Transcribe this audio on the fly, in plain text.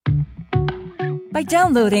By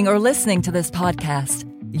downloading or listening to this podcast,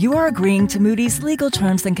 you are agreeing to Moody's legal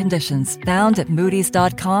terms and conditions found at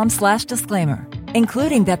moodys.com/disclaimer,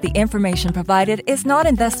 including that the information provided is not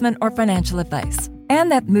investment or financial advice,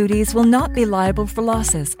 and that Moody's will not be liable for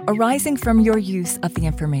losses arising from your use of the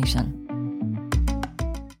information.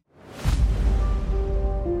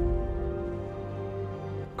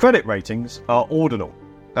 Credit ratings are ordinal.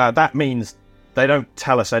 That means they don't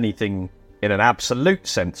tell us anything in an absolute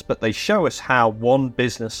sense, but they show us how one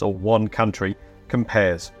business or one country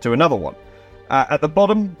compares to another one. At the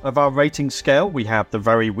bottom of our rating scale, we have the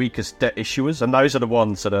very weakest debt issuers, and those are the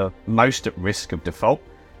ones that are most at risk of default,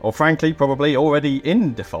 or frankly, probably already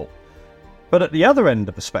in default. But at the other end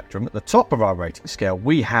of the spectrum, at the top of our rating scale,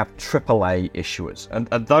 we have AAA issuers, and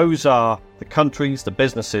those are the countries, the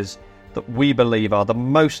businesses that we believe are the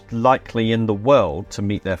most likely in the world to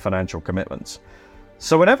meet their financial commitments.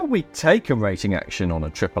 So whenever we take a rating action on a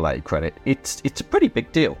AAA credit, it's a pretty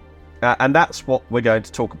big deal. And that's what we're going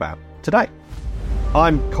to talk about today.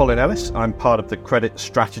 I'm Colin Ellis. I'm part of the Credit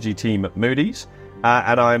Strategy team at Moody's.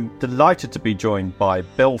 And I'm delighted to be joined by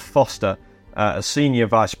Bill Foster, a Senior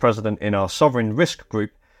Vice President in our Sovereign Risk Group,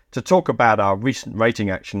 to talk about our recent rating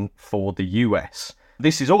action for the US.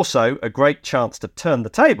 This is also a great chance to turn the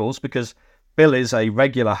tables because Bill is a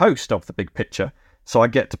regular host of The Big Picture, so I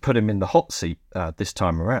get to put him in the hot seat this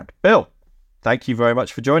time around. Bill, thank you very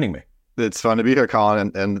much for joining me. It's fun to be here,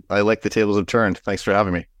 Colin, and I like the tables have turned. Thanks for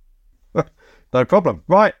having me. No problem.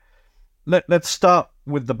 Right, let's start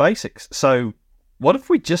with the basics. So what have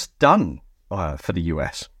we just done for the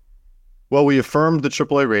US? Well, we affirmed the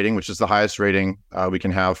AAA rating, which is the highest rating we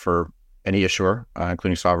can have for any issuer,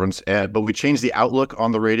 including sovereigns, but we changed the outlook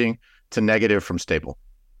on the rating to negative from stable.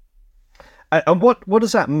 And what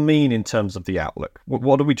does that mean in terms of the outlook?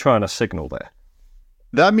 What are we trying to signal there?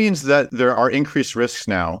 That means that there are increased risks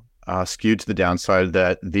now skewed to the downside,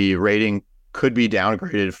 that the rating could be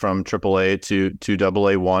downgraded from AAA to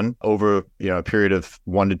AA1 over a period of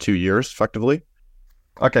 1 to 2 years, effectively.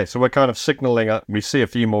 Okay, so we're kind of signaling we see a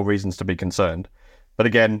few more reasons to be concerned. But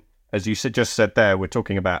again, as you just said there, we're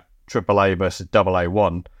talking about AAA versus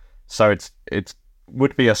AA1. So it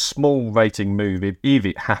would be a small rating move if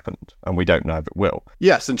it happened, and we don't know if it will.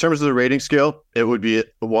 Yes, in terms of the rating scale, it would be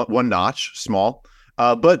one notch, small,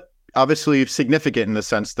 but obviously significant in the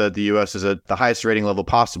sense that the U.S. is at the highest rating level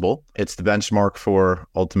possible. It's the benchmark for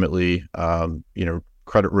ultimately,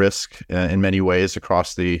 credit risk in many ways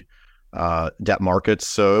across the debt markets.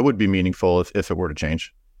 So it would be meaningful if it were to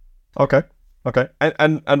change. Okay.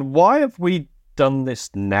 And why have we done this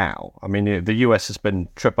now? I mean, the US has been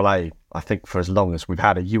AAA, I think, for as long as we've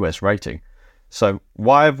had a US rating. So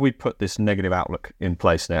why have we put this negative outlook in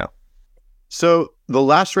place now? So the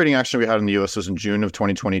last rating action we had in the US was in June of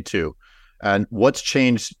 2022. And what's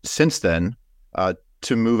changed since then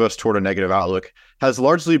to move us toward a negative outlook has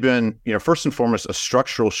largely been, first and foremost, a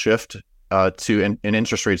structural shift to in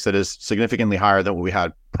interest rates that is significantly higher than what we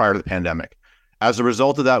had prior to the pandemic. As a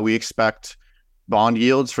result of that, we expect bond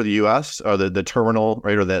yields for the U.S. or the terminal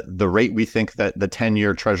rate, or the rate we think that the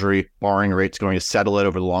 10-year Treasury borrowing rate is going to settle at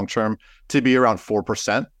over the long term to be around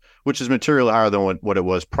 4%, which is materially higher than what it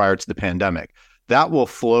was prior to the pandemic. That will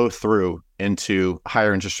flow through into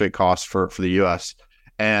higher interest rate costs for the U.S.,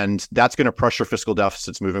 and that's going to pressure fiscal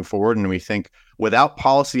deficits moving forward. And we think without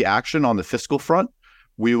policy action on the fiscal front,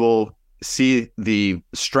 we will see the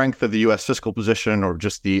strength of the U.S. fiscal position, or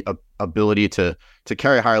just the ability to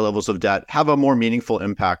carry higher levels of debt, have a more meaningful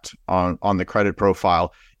impact on the credit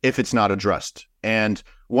profile if it's not addressed. And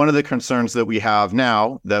one of the concerns that we have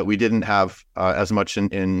now that we didn't have as much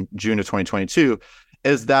in June of 2022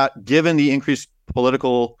 is that given the increased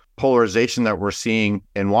political polarization that we're seeing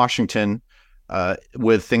in Washington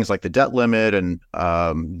with things like the debt limit and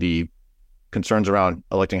the concerns around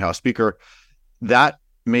electing House Speaker, that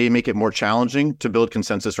may make it more challenging to build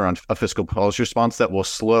consensus around a fiscal policy response that will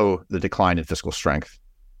slow the decline in fiscal strength.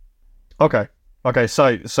 Okay.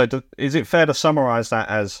 So is it fair to summarize that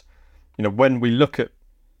as, when we look at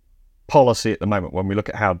policy at the moment, when we look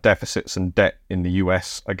at how deficits and debt in the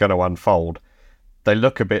US are going to unfold, they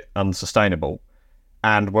look a bit unsustainable,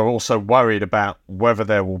 and we're also worried about whether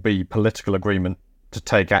there will be political agreement to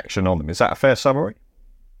take action on them. Is that a fair summary?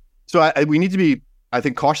 So we need to be, I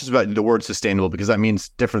think, cautious about the word sustainable, because that means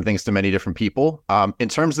different things to many different people. In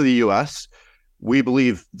terms of the U.S., we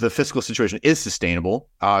believe the fiscal situation is sustainable.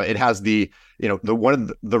 It has one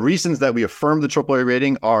of the reasons that we affirmed the AAA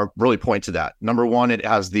rating are really point to that. Number one, it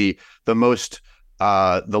has the most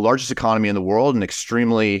the largest economy in the world and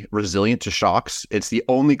extremely resilient to shocks. It's the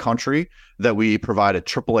only country that we provide a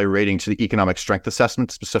AAA rating to the economic strength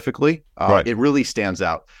assessment specifically. Right. It really stands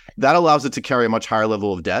out. That allows it to carry a much higher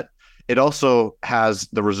level of debt. It also has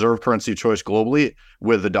the reserve currency of choice globally,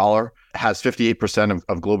 with the dollar, has 58%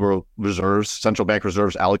 of global reserves, central bank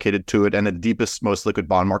reserves allocated to it, and the deepest, most liquid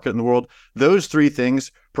bond market in the world. Those three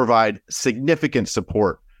things provide significant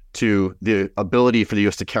support to the ability for the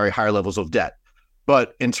U.S. to carry higher levels of debt.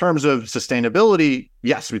 But in terms of sustainability,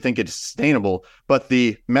 yes, we think it's sustainable, but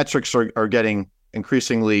the metrics are getting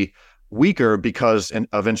increasingly weaker because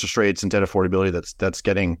of interest rates and debt affordability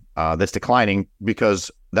that's declining,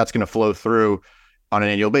 because that's going to flow through on an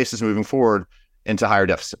annual basis moving forward into higher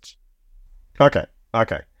deficits. Okay.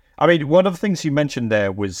 I mean, one of the things you mentioned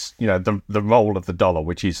there was, the role of the dollar,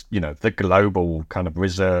 which is, the global kind of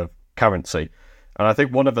reserve currency. And I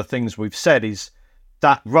think one of the things we've said is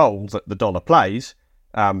that role that the dollar plays,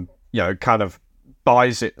 kind of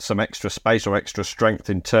buys it some extra space or extra strength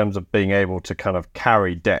in terms of being able to kind of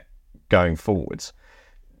carry debt going forwards.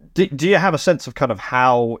 Do you have a sense of kind of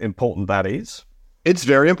how important that is? It's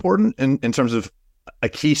very important in terms of a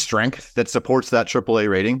key strength that supports that AAA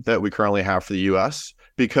rating that we currently have for the U.S.,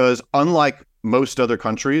 because unlike most other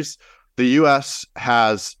countries, the U.S.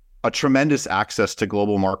 has a tremendous access to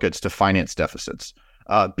global markets to finance deficits,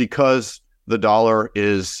 because the dollar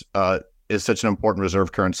is such an important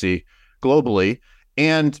reserve currency globally,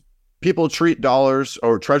 and people treat dollars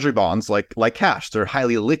or treasury bonds like cash. They're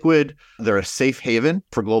highly liquid. They're a safe haven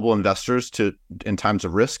for global investors in times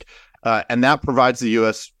of risk, and that provides the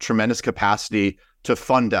U.S. tremendous capacity to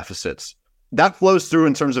fund deficits. That flows through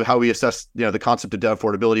in terms of how we assess, the concept of debt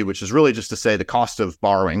affordability, which is really just to say the cost of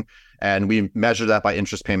borrowing, and we measure that by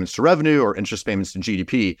interest payments to revenue or interest payments to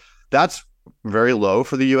GDP. That's very low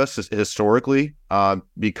for the U.S. historically,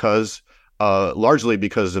 largely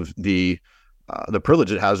because of the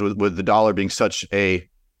privilege it has with the dollar being such a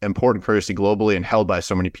important currency globally and held by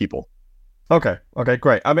so many people. Okay,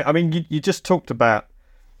 great. I mean, you just talked about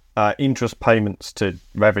interest payments to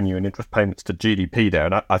revenue and interest payments to GDP there,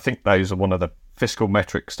 and I think those are one of the fiscal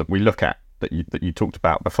metrics that we look at that you talked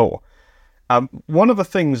about before. One of the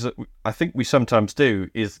things that I think we sometimes do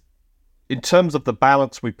is, in terms of the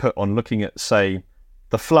balance we put on looking at, say,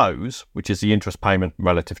 the flows, which is the interest payment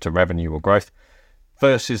relative to revenue or growth,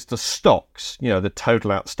 versus the stocks, the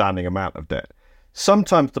total outstanding amount of debt.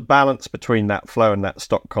 Sometimes the balance between that flow and that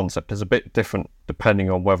stock concept is a bit different depending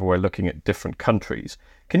on whether we're looking at different countries.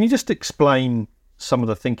 Can you just explain some of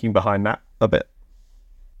the thinking behind that a bit?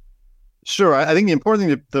 Sure. I think the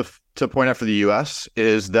important thing to point out for the U.S.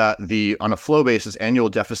 is that on a flow basis, annual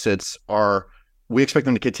deficits we expect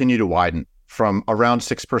them to continue to widen from around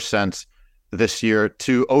 6% this year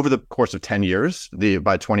to, over the course of 10 years,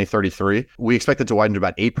 by 2033, we expect it to widen to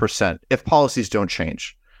about 8% if policies don't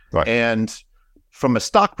change. Right. And from a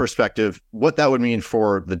stock perspective, what that would mean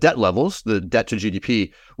for the debt levels, the debt to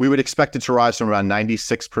GDP, we would expect it to rise from around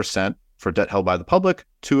 96% for debt held by the public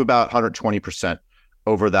to about 120%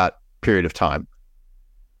 over that period of time.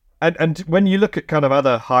 And when you look at kind of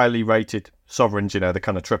other highly rated sovereigns, the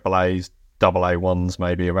kind of AAAs, AA1s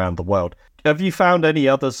maybe around the world, have you found any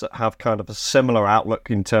others that have kind of a similar outlook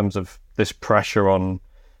in terms of this pressure on,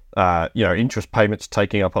 interest payments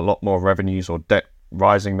taking up a lot more revenues or debt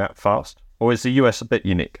rising that fast? Or is the US a bit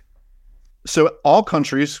unique? So all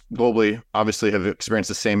countries globally obviously have experienced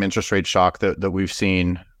the same interest rate shock that we've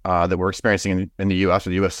seen, that we're experiencing in the US, or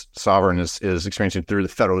the US sovereign is experiencing through the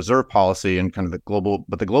Federal Reserve policy and kind of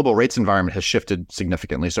the global rates environment has shifted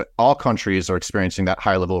significantly. So all countries are experiencing that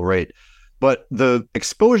high level rate. But the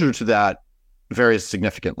exposure to that varies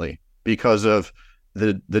significantly because of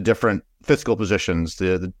the different fiscal positions,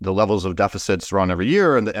 the levels of deficits run every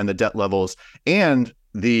year, and the debt levels, and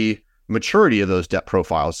the maturity of those debt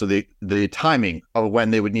profiles. So the timing of when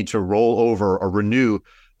they would need to roll over or renew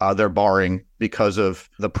their borrowing because of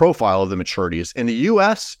the profile of the maturities. In the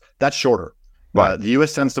U.S., that's shorter. Right. The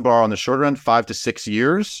U.S. tends to borrow on the shorter end, 5 to 6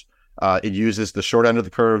 years. It uses the short end of the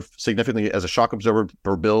curve significantly as a shock absorber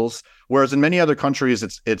for bills, whereas in many other countries,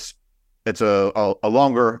 it's a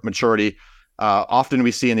longer maturity. Often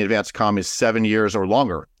we see in the advanced economies 7 years or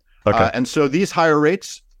longer. Okay. And so these higher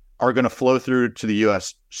rates are going to flow through to the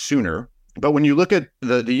U.S. sooner. But when you look at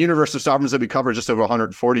the universe of sovereigns that we cover, just over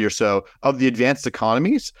 140 or so of the advanced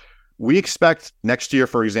economies, we expect next year,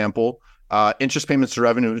 for example, interest payments to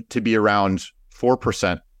revenue to be around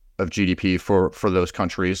 4% of GDP for those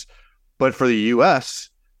countries. But for the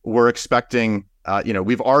U.S., we're expecting,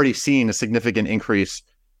 we've already seen a significant increase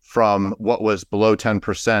from what was below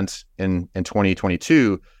 10% in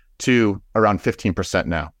 2022 to around 15%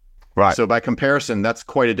 now. Right. So by comparison, that's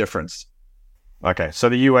quite a difference. Okay, so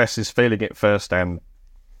the US is feeling it first and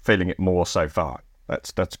feeling it more so far.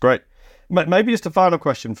 That's great. Maybe just a final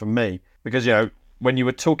question from me, because, when you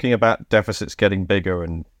were talking about deficits getting bigger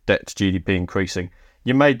and debt to GDP increasing,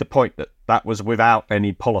 you made the point that that was without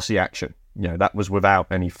any policy action. That was without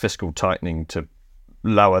any fiscal tightening to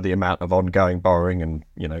lower the amount of ongoing borrowing and,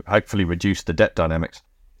 hopefully reduce the debt dynamics.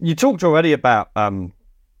 You talked already about,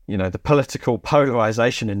 the political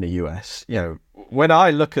polarization in the US. When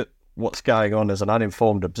I look at what's going on as an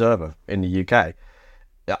uninformed observer in the UK,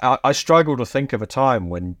 I struggle to think of a time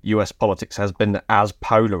when US politics has been as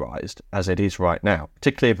polarized as it is right now,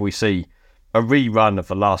 particularly if we see a rerun of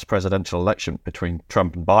the last presidential election between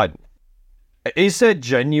Trump and Biden. Is there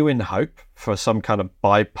genuine hope for some kind of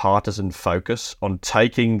bipartisan focus on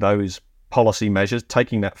taking those policy measures,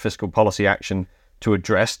 taking that fiscal policy action to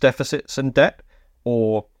address deficits and debt?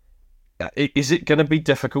 Or is it going to be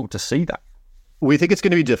difficult to see that? We think it's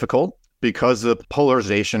going to be difficult because the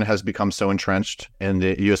polarization has become so entrenched in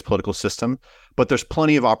the U.S. political system. But there's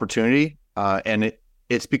plenty of opportunity, and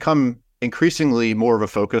it's become increasingly more of a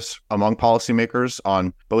focus among policymakers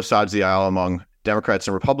on both sides of the aisle, among Democrats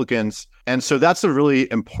and Republicans. And so that's a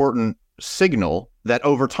really important signal that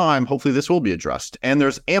over time, hopefully this will be addressed. And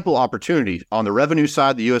there's ample opportunity. On the revenue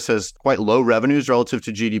side, the U.S. has quite low revenues relative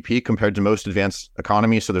to GDP compared to most advanced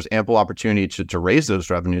economies. So there's ample opportunity to raise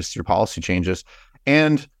those revenues through policy changes.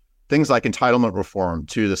 And things like entitlement reform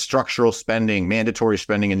to the structural spending, mandatory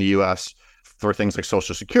spending in the U.S. for things like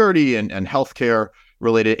Social Security and healthcare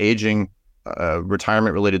related aging,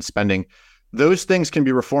 retirement related spending. Those things can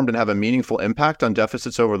be reformed and have a meaningful impact on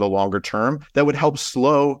deficits over the longer term that would help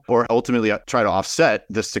slow or ultimately try to offset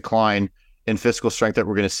this decline in fiscal strength that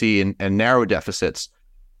we're going to see and narrow deficits.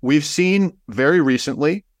 We've seen very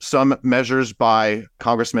recently some measures by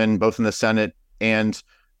congressmen, both in the Senate and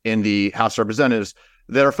in the House of Representatives,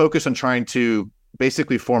 that are focused on trying to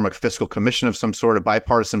basically form a fiscal commission of some sort of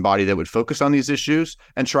bipartisan body that would focus on these issues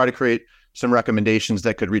and try to create some recommendations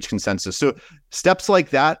that could reach consensus. So steps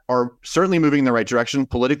like that are certainly moving in the right direction.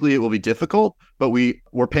 Politically, it will be difficult, but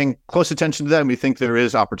we're paying close attention to that, and we think there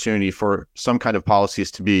is opportunity for some kind of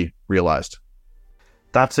policies to be realized.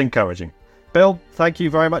 That's encouraging. Bill, thank you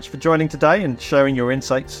very much for joining today and sharing your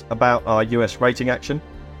insights about our US rating action.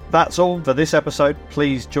 That's all for this episode.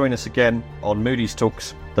 Please join us again on Moody's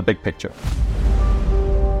Talks, The Big Picture.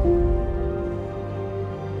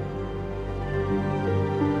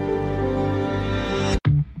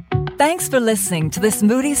 Thanks for listening to this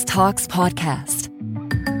Moody's Talks podcast.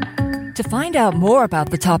 To find out more about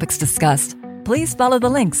the topics discussed, please follow the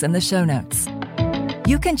links in the show notes.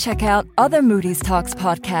 You can check out other Moody's Talks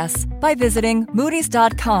podcasts by visiting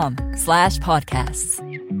moodys.com/podcasts.